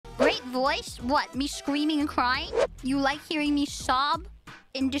voice? What? Me screaming and crying? You like hearing me sob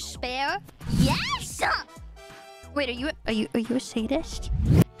in despair? Yes! Wait, are you a sadist?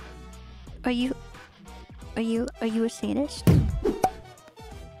 Are you a sadist?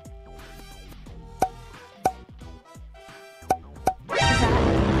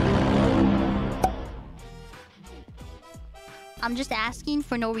 I'm just asking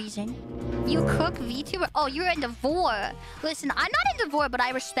for no reason. You cook VTuber? Oh, you're into vor. Listen, I'm not into vor, but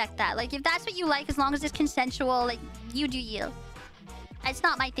I respect that. Like, if that's what you like, as long as it's consensual, like, you do you. It's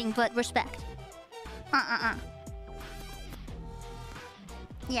not my thing, but respect.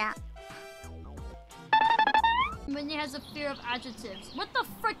 Yeah. Minnie has a fear of adjectives. What the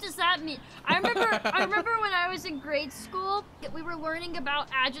frick does that mean? I remember when I was in grade school, we were learning about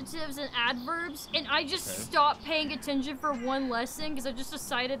adjectives and adverbs, and I just stopped paying attention for one lesson because I just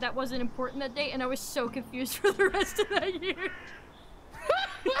decided that wasn't important that day, and I was so confused for the rest of that year.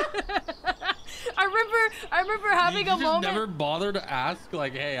 I remember having a moment. Never bother to ask,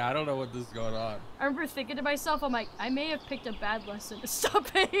 like, hey, I don't know what this is going on. I remember thinking to myself, I'm like, I may have picked a bad lesson to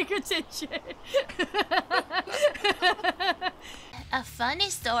stop paying attention. A funny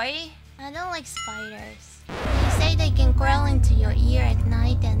story? I don't like spiders. They say they can crawl into your ear at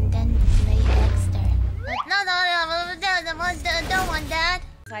night and then lay eggs there. But no, don't want that.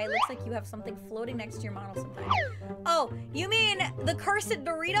 It looks like you have something floating next to your model sometimes. Oh, you mean the cursed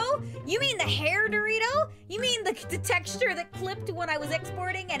Dorito? You mean the hair Dorito? You mean the texture that clipped when I was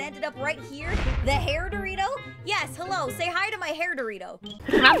exporting and ended up right here? The hair Dorito? Yes, hello, say hi to my hair Dorito.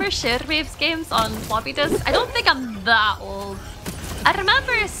 Remember Sharewaves games on floppy disk? I don't think I'm that old. I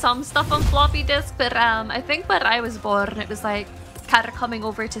remember some stuff on floppy disk, but I think when I was born, it was like kind of coming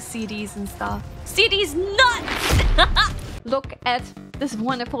over to CDs and stuff. CDs nuts! Look at this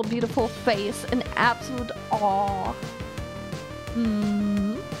wonderful, beautiful face in absolute awe.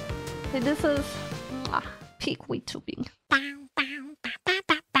 This is peak VTubing.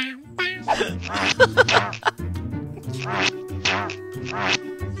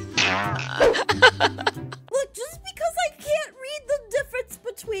 Look, just because I can't read the difference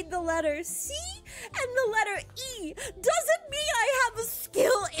between the letter C and the letter E doesn't mean I have a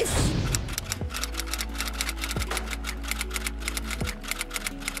skill issue.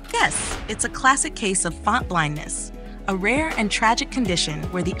 Yes, it's a classic case of font blindness, a rare and tragic condition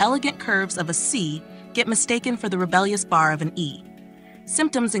where the elegant curves of a C get mistaken for the rebellious bar of an E.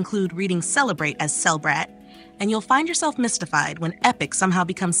 Symptoms include reading celebrate as celbrat, and you'll find yourself mystified when epic somehow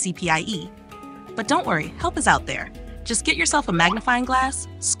becomes CPIE. But don't worry, help is out there. Just get yourself a magnifying glass,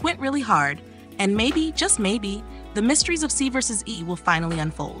 squint really hard, and maybe, just maybe, the mysteries of C versus E will finally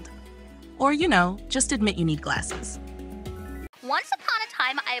unfold. Or, you know, just admit you need glasses. Once upon a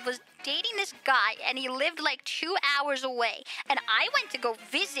time, I was dating this guy, and he lived like 2 hours away. And I went to go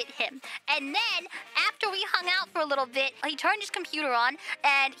visit him. And then, after we hung out for a little bit, he turned his computer on,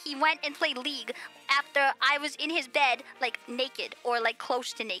 and he went and played League after I was in his bed, like, naked, or, like,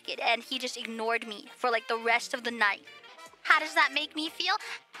 close to naked. And he just ignored me for, like, the rest of the night. How does that make me feel?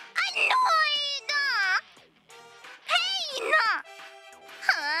 Annoyed! Pain!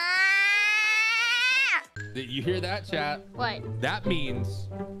 You hear that, chat? What? That means...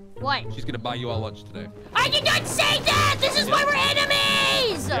 What? She's gonna buy you all lunch today. I did not say that! This is why we're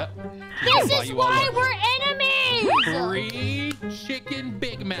enemies! Yep. This is why we're enemies! 3 chicken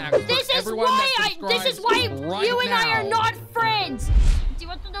Big Macs. This is why you and I are not friends! Do you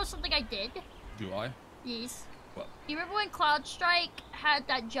want to know something I did? Do I? Yes. What? You remember when Cloud Strike had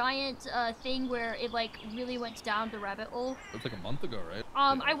that giant thing where it like really went down the rabbit hole? It was like a month ago, right?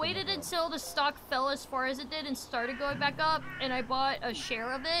 I waited until the stock fell as far as it did and started going back up, and I bought a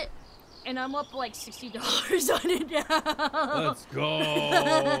share of it, and I'm up like $60 on it now. Let's go.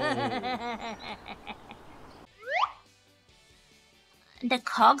 The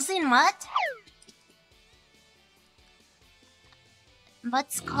cogs in what?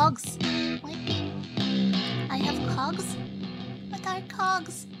 What's cogs? What? I have cogs? What are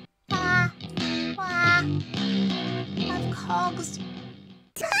cogs? I have cogs.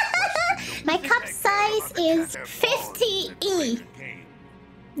 My cup size is 50E.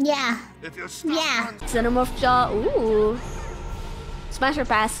 Yeah. Yeah. Xenomorph Jaw. Ooh. Smash or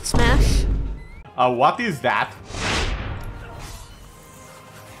pass? Smash. What is that?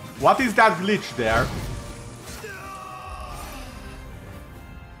 What is that glitch there?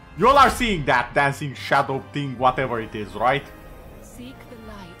 You all are seeing that dancing shadow thing, whatever it is, right? Seek the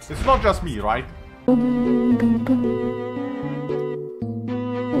light. It's not just me, right?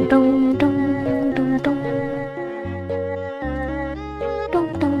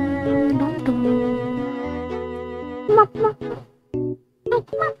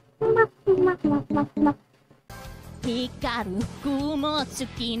 光る雲突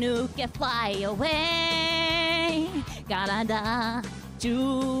き抜け Fly away 体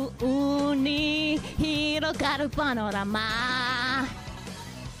中に広がるパノラマ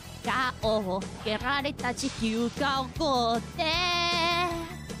顔を蹴られた地球が起こって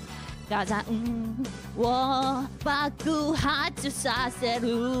火山を爆発させる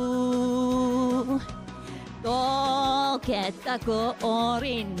溶けた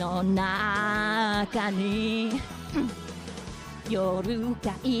氷の中に夜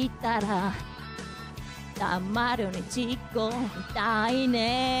がいたらたまるにちこみたい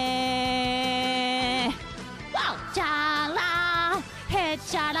ねチャラへ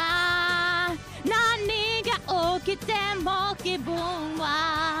ちゃら何が起きても気分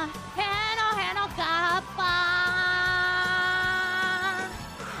はへのへのカッパ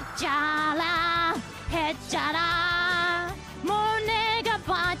チャラへちゃら胸が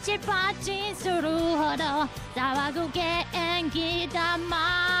パチパチするほど騒ぐ元気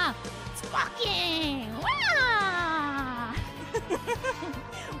玉